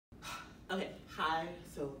Okay, hi.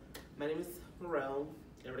 So my name is Morel.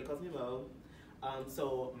 Everybody calls me Mo.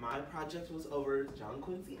 So my project was over John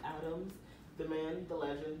Quincy Adams, the man, the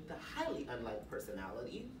legend, the highly unliked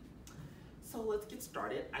personality. So let's get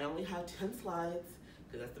started. I only have 10 slides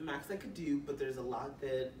because that's the max I could do, but there's a lot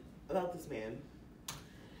about this man.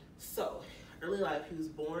 So, early life, he was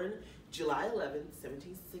born July 11th,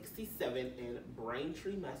 1767 in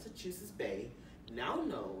Braintree, Massachusetts Bay, now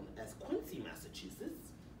known as Quincy, Massachusetts.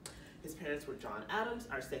 His parents were John Adams,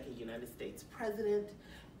 our second United States president,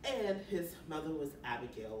 and his mother was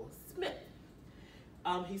Abigail Smith.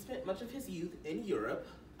 He spent much of his youth in Europe.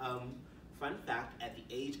 Fun fact, at the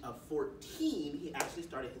age of 14, he actually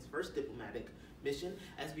started his first diplomatic mission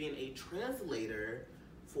as being a translator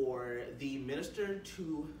for the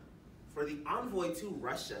envoy to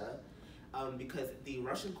Russia, because the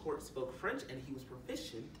Russian court spoke French and he was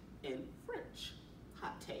proficient in French.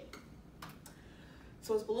 Hot take.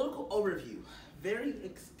 So his political overview, very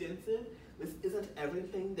extensive. This isn't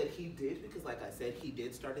everything that he did because, like I said, he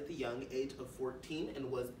did start at the young age of 14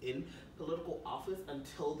 and was in political office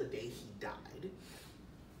until the day he died.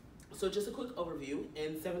 So just a quick overview.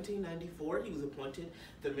 In 1794, he was appointed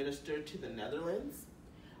the minister to the Netherlands.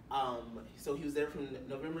 So he was there from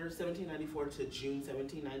November 1794 to June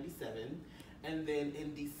 1797. And then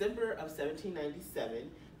in December of 1797,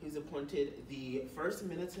 he was appointed the first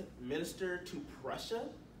minister to Prussia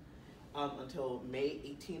until May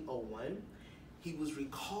 1801. He was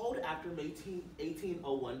recalled after May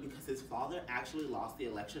 1801 because his father actually lost the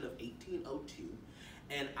election of 1802.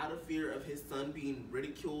 And out of fear of his son being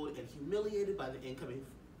ridiculed and humiliated by the incoming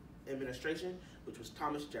administration, which was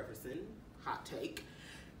Thomas Jefferson, hot take,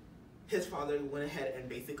 his father went ahead and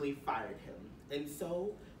basically fired him. And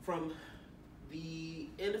so from the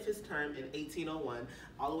end of his term in 1801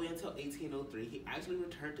 all the way until 1803, he actually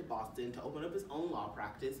returned to Boston to open up his own law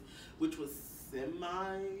practice, which was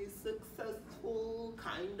semi-successful,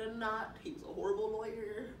 kinda not. He was a horrible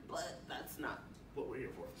lawyer, but that's not what we're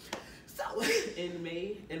here for. So in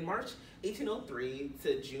March 1803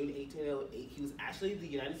 to June 1808, he was actually the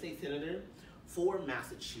United States Senator for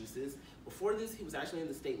Massachusetts. Before this, he was actually in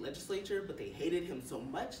the state legislature, but they hated him so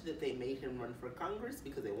much that they made him run for Congress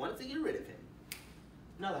because they wanted to get rid of him.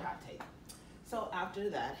 Another hot take. So after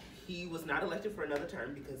that, he was not elected for another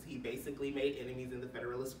term because he basically made enemies in the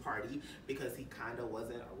Federalist Party because he kind of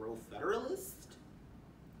wasn't a real Federalist.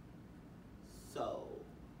 So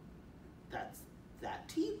that's that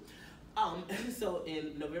tea. So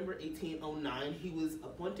in November 1809, he was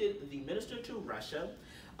appointed the minister to Russia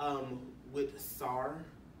with Tsar.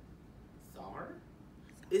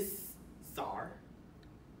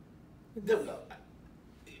 There we go.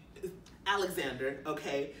 Alexander,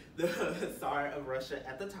 okay, the Tsar of Russia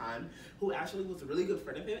at the time, who actually was a really good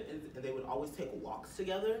friend of him, and they would always take walks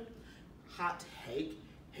together. Hot take,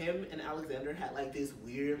 him and Alexander had like this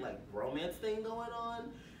weird like romance thing going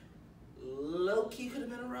on. Low-key could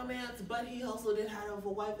have been a romance, but he also did have a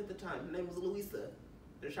wife at the time. Her name was Louisa.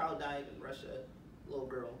 Their child died in Russia, little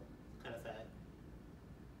girl, kind of sad.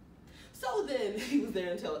 So then he was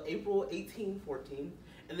there until April 1814.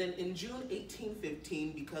 And then in June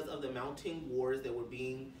 1815, because of the mounting wars that were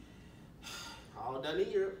being all done in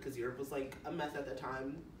Europe, because Europe was like a mess at the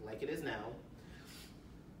time, like it is now,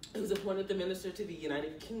 he was appointed the minister to the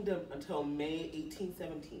United Kingdom until May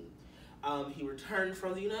 1817. He returned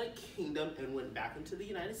from the United Kingdom and went back into the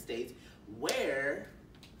United States, where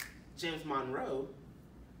James Monroe,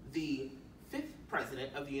 the 5th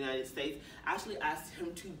president of the United States, actually asked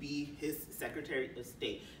him to be his Secretary of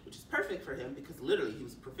State, which is perfect for him because literally he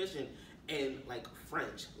was proficient in like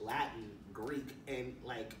French, Latin, Greek, and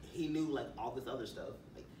like he knew like all this other stuff.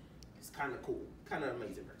 Like he's kind of cool, kind of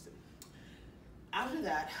amazing person. After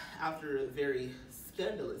that, after a very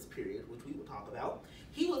scandalous period, which we will talk about,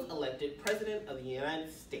 he was elected President of the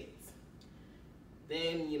United States.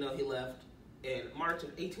 Then, he left in March of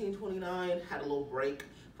 1829, had a little break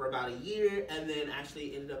for about a year, and then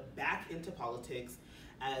actually ended up back into politics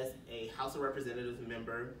as a House of Representatives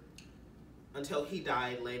member until he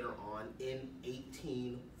died later on in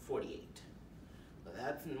 1848. But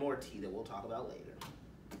that's more tea that we'll talk about later.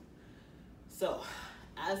 So,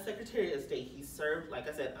 as Secretary of State, he served, like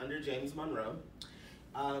I said, under James Monroe.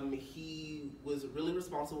 He was really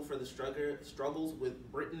responsible for the struggles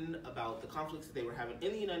with Britain about the conflicts that they were having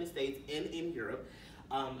in the United States and in Europe.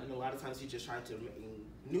 And a lot of times he just tried to remain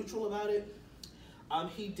neutral about it.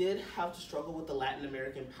 He did have to struggle with the Latin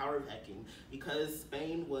American power vacuum because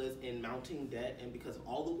Spain was in mounting debt and because of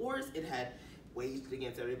all the wars it had waged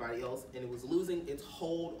against everybody else, and it was losing its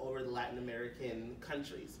hold over the Latin American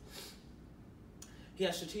countries. He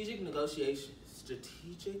had strategic negotiations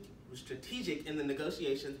strategic in the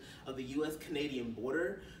negotiations of the U.S.-Canadian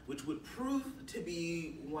border, which would prove to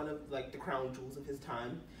be one of like the crown jewels of his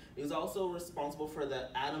time. He was also responsible for the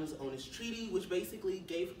Adams-Onis Treaty, which basically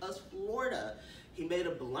gave us Florida. He made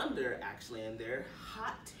a blunder actually in there.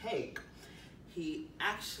 Hot take. He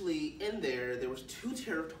actually, in there was 2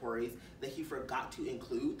 territories that he forgot to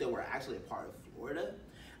include that were actually a part of Florida.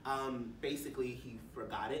 Basically, he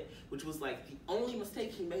forgot it, which was like the only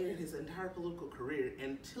mistake he made in his entire political career.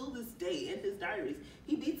 And till this day, in his diaries,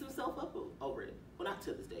 he beats himself up over it. Well, not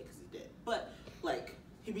till this day, because he's dead. But, like,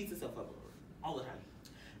 he beats himself up over it all the time.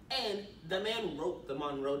 And the man wrote the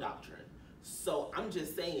Monroe Doctrine. So I'm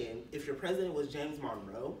just saying, if your president was James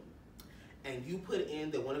Monroe, and you put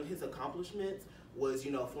in that one of his accomplishments was,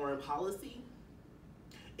 you know, foreign policy,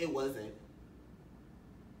 it wasn't.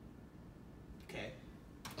 Okay.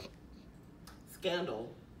 Scandal.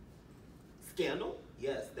 Scandal?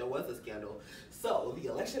 Yes, there was a scandal. So, the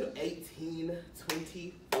election of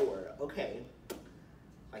 1824. Okay.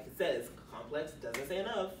 Like it says, complex, doesn't say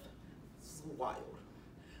enough. It's wild.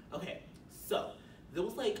 Okay, so there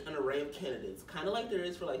was like an array of candidates, kind of like there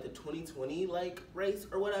is for like the 2020 like race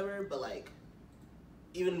or whatever, but like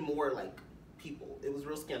even more like people. It was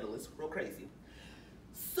real scandalous, real crazy.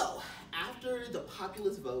 So after the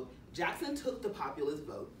populist vote, Jackson took the populist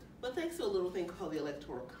vote, but thanks to a little thing called the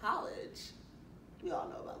Electoral College, we all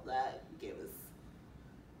know about that, it gave us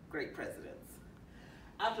great presidents.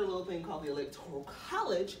 After a little thing called the Electoral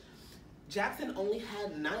College, Jackson only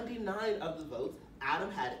had 99 of the votes.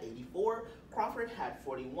 Adams had 84, Crawford had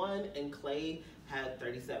 41, and Clay had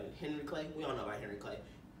 37. Henry Clay, we all know about Henry Clay.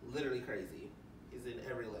 Literally crazy. He's in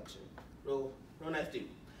every election. Real nice dude.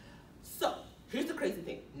 So, here's the crazy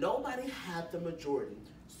thing. Nobody had the majority,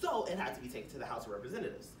 so it had to be taken to the House of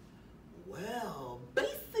Representatives. Well,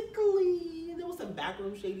 basically, there was some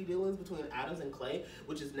backroom shady dealings between Adams and Clay,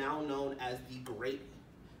 which is now known as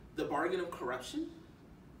the bargain of corruption,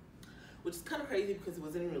 which is kind of crazy because it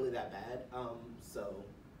wasn't really that bad. So,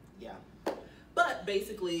 yeah. But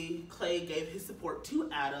basically, Clay gave his support to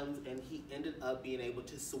Adams, and he ended up being able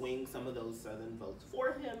to swing some of those Southern votes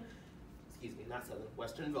for him. Excuse me, not Southern,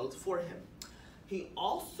 Western votes for him. He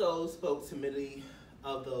also spoke to many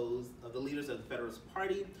of the leaders of the Federalist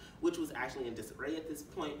Party, which was actually in disarray at this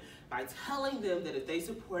point, by telling them that if they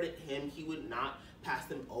supported him, he would not pass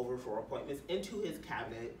them over for appointments into his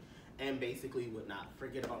cabinet, and basically would not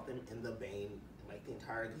forget about them in the vein, like the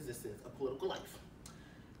entire existence of political life.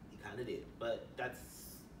 He kind of did, but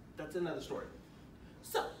that's another story.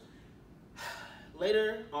 So,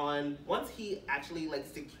 later on, once he actually like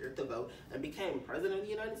secured the vote and became president of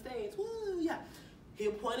the United States, woo, yeah, he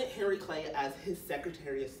appointed Henry Clay as his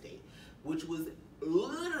Secretary of State, which was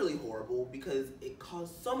literally horrible because it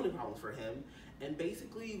caused so many problems for him, and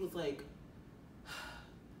basically was like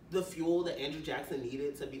the fuel that Andrew Jackson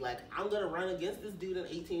needed to be like, I'm gonna run against this dude in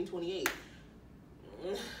 1828.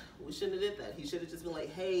 We shouldn't have did that. He should have just been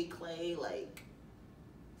like, hey, Clay, like,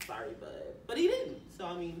 sorry, but he didn't. So,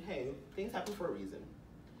 I mean, hey, things happen for a reason.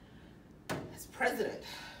 As president,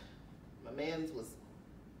 my man's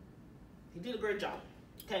he did a great job,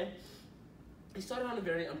 okay? He started on a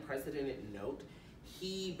very unprecedented note.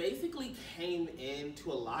 He basically came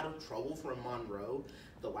into a lot of trouble from Monroe.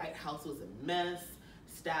 The White House was a mess.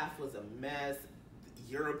 Staff was a mess.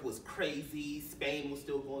 Europe was crazy. Spain was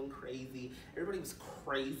still going crazy. Everybody was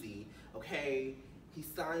crazy, okay? He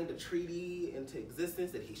signed a treaty into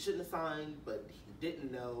existence that he shouldn't have signed, but he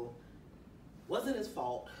didn't know. Wasn't his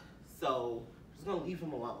fault, so I'm just gonna leave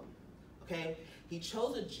him alone, okay? He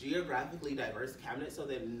chose a geographically diverse cabinet so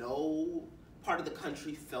that no part of the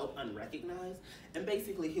country felt unrecognized, and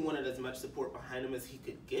basically he wanted as much support behind him as he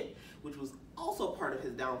could get, which was also part of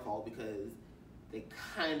his downfall because they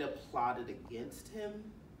kind of plotted against him.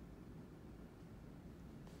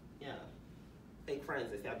 Yeah, fake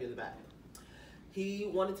friends, they stabbed you in the back.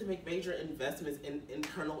 He wanted to make major investments in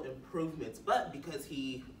internal improvements, but because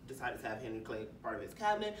he decided to have Henry Clay part of his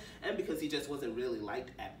cabinet, and because he just wasn't really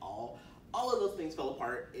liked at all of those things fell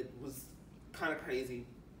apart. It was kind of crazy,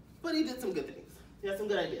 but he did some good things. He had some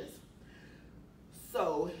good ideas.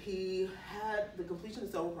 So he had the completion of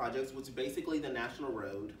several projects, which is basically the national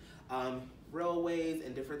road, railways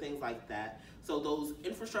and different things like that. So those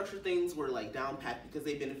infrastructure things were like down packed because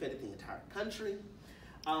they benefited the entire country.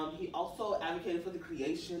 He also advocated for the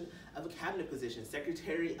creation of a cabinet position,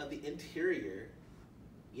 Secretary of the Interior.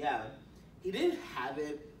 Yeah, he didn't have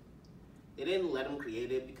it. They didn't let him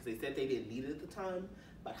create it because they said they didn't need it at the time.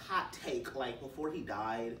 But hot take, like before he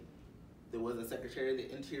died, there was a Secretary of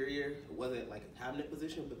the Interior. It wasn't like a cabinet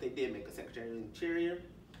position, but they did make a Secretary of the Interior.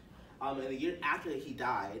 And the year after he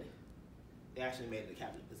died, They actually made it a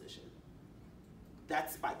cabinet position.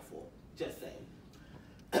 That's spiteful, just saying.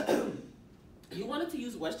 He wanted to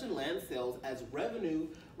use Western land sales as revenue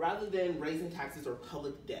rather than raising taxes or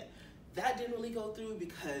public debt. That didn't really go through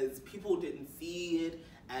because people didn't see it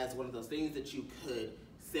as one of those things that you could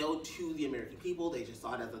sell to the American people. They just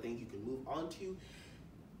saw it as a thing you could move on to.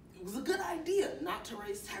 It was a good idea not to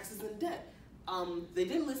raise taxes and debt. They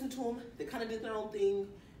didn't listen to him. They kind of did their own thing,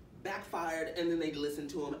 backfired, and then they listened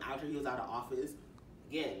to him after he was out of office.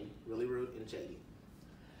 Again, really rude and shady.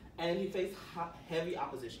 And he faced heavy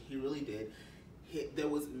opposition. He really did. There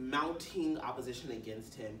was mounting opposition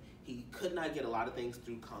against him. He could not get a lot of things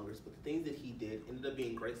through Congress, but the things that he did ended up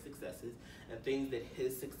being great successes and things that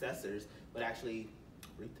his successors would actually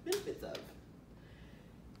reap the benefits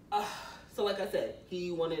of. So like I said,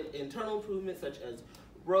 he wanted internal improvements such as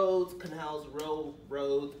roads, canals,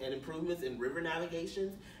 railroads, and improvements in river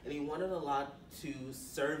navigations, and he wanted a lot to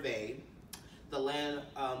survey the land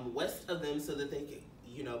west of them so that they could,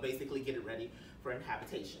 basically get it ready for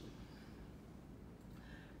inhabitation.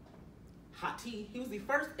 Hot tea, he was the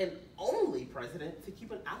first and only president to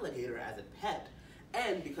keep an alligator as a pet,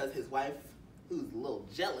 and because his wife, who's a little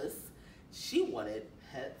jealous, she wanted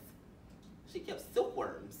pets, she kept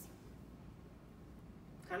silkworms.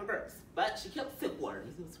 Kind of gross, but she kept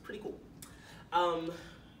silkworms. It was pretty cool.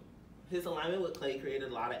 His alignment with Clay created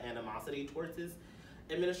a lot of animosity towards his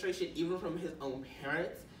administration, even from his own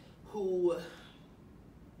parents, who,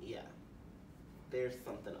 yeah, there's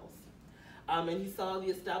something else. And he saw the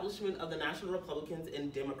establishment of the National Republicans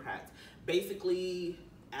and Democrats, basically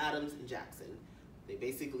Adams and Jackson. They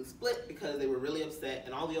basically split because they were really upset,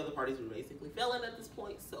 and all the other parties were basically failing at this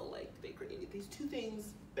point, so like they created these two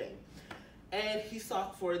things, bang. And he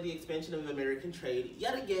sought for the expansion of American trade,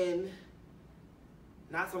 yet again,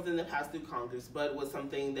 not something that passed through Congress, but was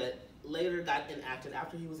something that later got enacted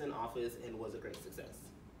after he was in office and was a great success.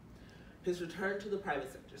 His return to the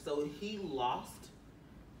private sector. So he lost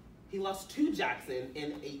to Jackson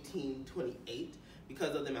in 1828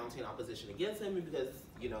 because of the mounting opposition against him and because,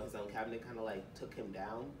 his own cabinet kind of like took him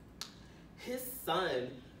down. His son,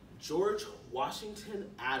 George Washington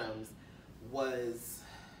Adams, was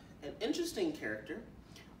an interesting character.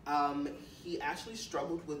 He actually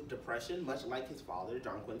struggled with depression, much like his father,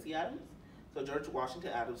 John Quincy Adams. So George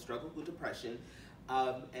Washington Adams struggled with depression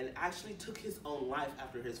and actually took his own life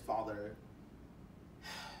after his father,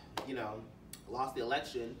 lost the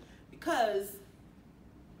election because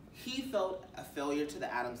he felt a failure to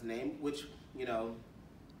the Adams name, which,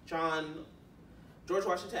 George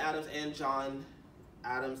Washington Adams and John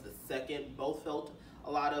Adams II both felt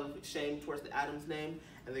a lot of shame towards the Adams name,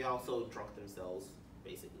 and they also drunk themselves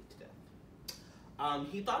basically to death.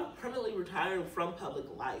 He thought of permanently retiring from public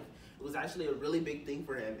life. It was actually a really big thing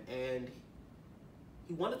for him, and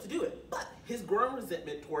he wanted to do it. But his growing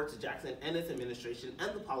resentment towards Jackson and his administration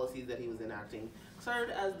and the policies that he was enacting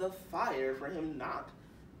served as the fire for him not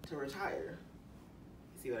to retire.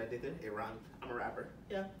 You see what I did there? It rhymed. I'm a rapper.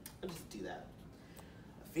 Yeah, I'll just do that.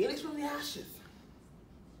 A phoenix from the ashes.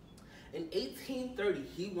 In 1830,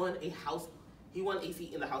 he won a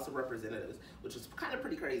seat in the House of Representatives, which was kind of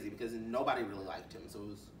pretty crazy because nobody really liked him, so it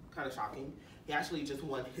was kind of shocking. He actually just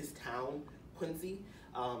won his town, Quincy.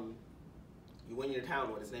 You win your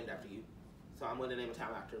town when it's named after you, so I'm going to name a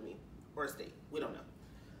town after me, or a state, we don't know.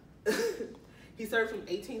 He served from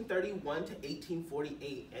 1831 to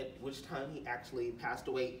 1848, at which time he actually passed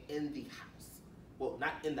away in the House. Well,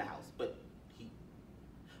 not in the House, but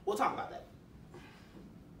we'll talk about that.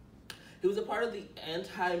 He was a part of the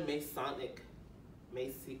anti-Masonic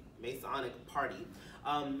Party,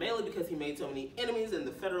 mainly because he made so many enemies in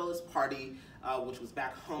the Federalist Party, which was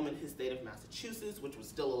back home in his state of Massachusetts, which was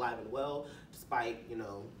still alive and well, despite,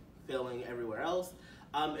 failing everywhere else.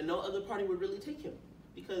 And no other party would really take him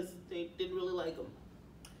because they didn't really like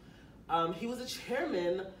him. He was a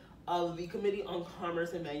chairman of the Committee on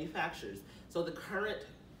Commerce and Manufactures. So the current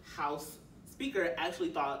House Speaker actually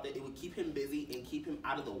thought that it would keep him busy and keep him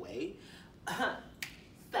out of the way.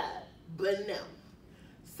 Sad, but no.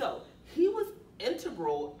 So he was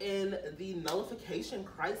integral in the nullification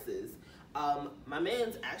crisis. My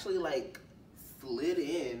man's actually slid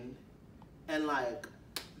in and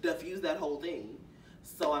diffused that whole thing.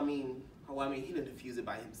 So he didn't diffuse it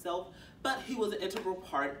by himself, but he was an integral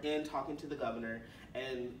part in talking to the governor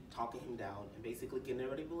and talking him down and basically getting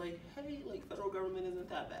everybody to be like, hey, federal government isn't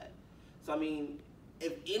that bad. So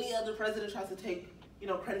if any other president tries to take,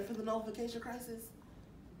 credit for the nullification crisis,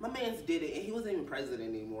 my man's did it, and he wasn't even president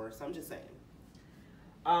anymore, so I'm just saying.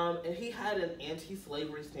 And he had an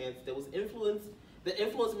anti-slavery stance that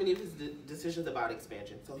influenced many of his decisions about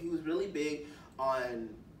expansion. So he was really big on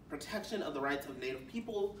protection of the rights of Native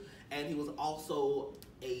people, and he was also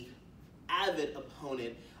a avid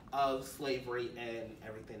opponent of slavery and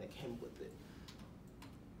everything that came with it.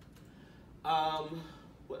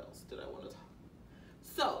 What else did I want to talk?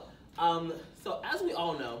 So as we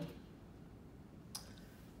all know,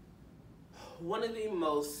 one of the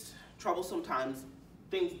most troublesome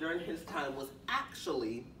things during his time was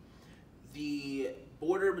actually the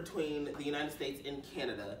border between the United States and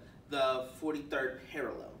Canada, the 43rd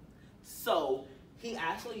parallel. So he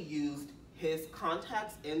actually used his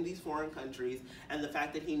contacts in these foreign countries and the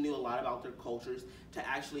fact that he knew a lot about their cultures to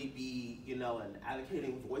actually be, you know, an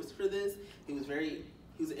advocating voice for this. He was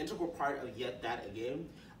an integral part of yet that again.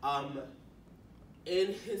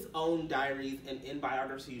 In his own diaries and in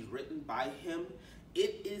biographies written by him,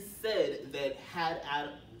 it is said that had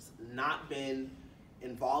Adams not been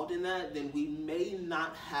involved in that, then we may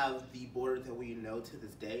not have the border that we know to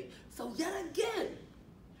this day. So yet again,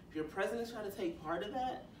 if your president's trying to take part of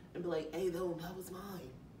that and be like, hey, no, that was mine.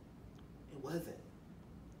 It wasn't.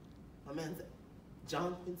 My man,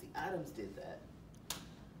 John Quincy Adams did that.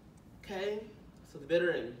 Okay? So the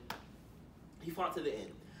bitter end. He fought to the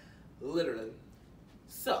end. Literally.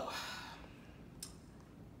 So,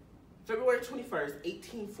 February 21st,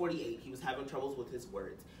 1848, he was having troubles with his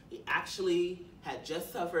words. He actually had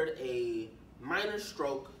just suffered a minor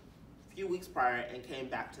stroke a few weeks prior and came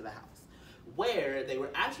back to the house, where they were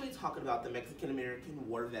actually talking about the Mexican-American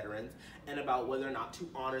War veterans and about whether or not to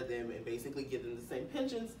honor them and basically give them the same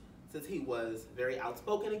pensions. Since he was very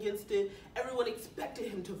outspoken against it, everyone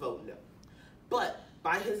expected him to vote no. But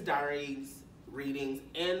by his diaries, readings,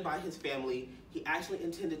 and by his family, he actually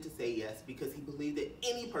intended to say yes because he believed that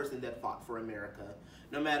any person that fought for America,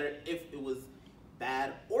 no matter if it was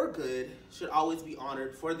bad or good, should always be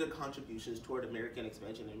honored for their contributions toward American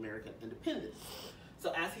expansion and American independence.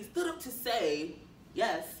 So as he stood up to say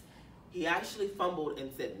yes, he actually fumbled and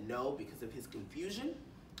said no because of his confusion.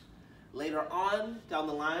 Later on down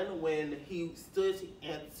the line, when he stood to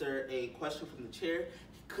answer a question from the chair,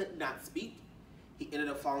 he could not speak. He ended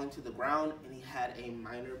up falling to the ground and he had a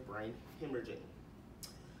minor brain hemorrhaging.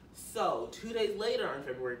 So 2 days later, on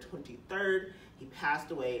February 23rd, he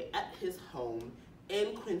passed away at his home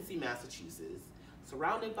in Quincy, Massachusetts,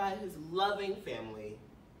 surrounded by his loving family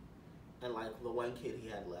and like the one kid he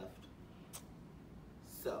had left.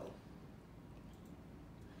 So,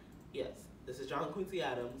 yes, this is John Quincy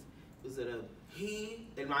Adams. He,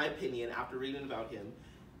 in my opinion, after reading about him,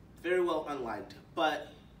 very well unliked,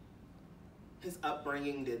 but his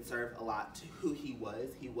upbringing did serve a lot to who he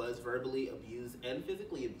was. He was verbally abused and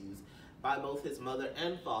physically abused by both his mother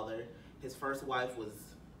and father. His first wife was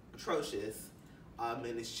atrocious, and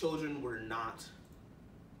his children were not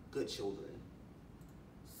good children.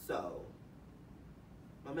 So,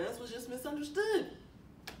 my man was just misunderstood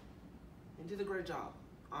and did a great job,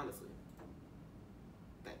 honestly.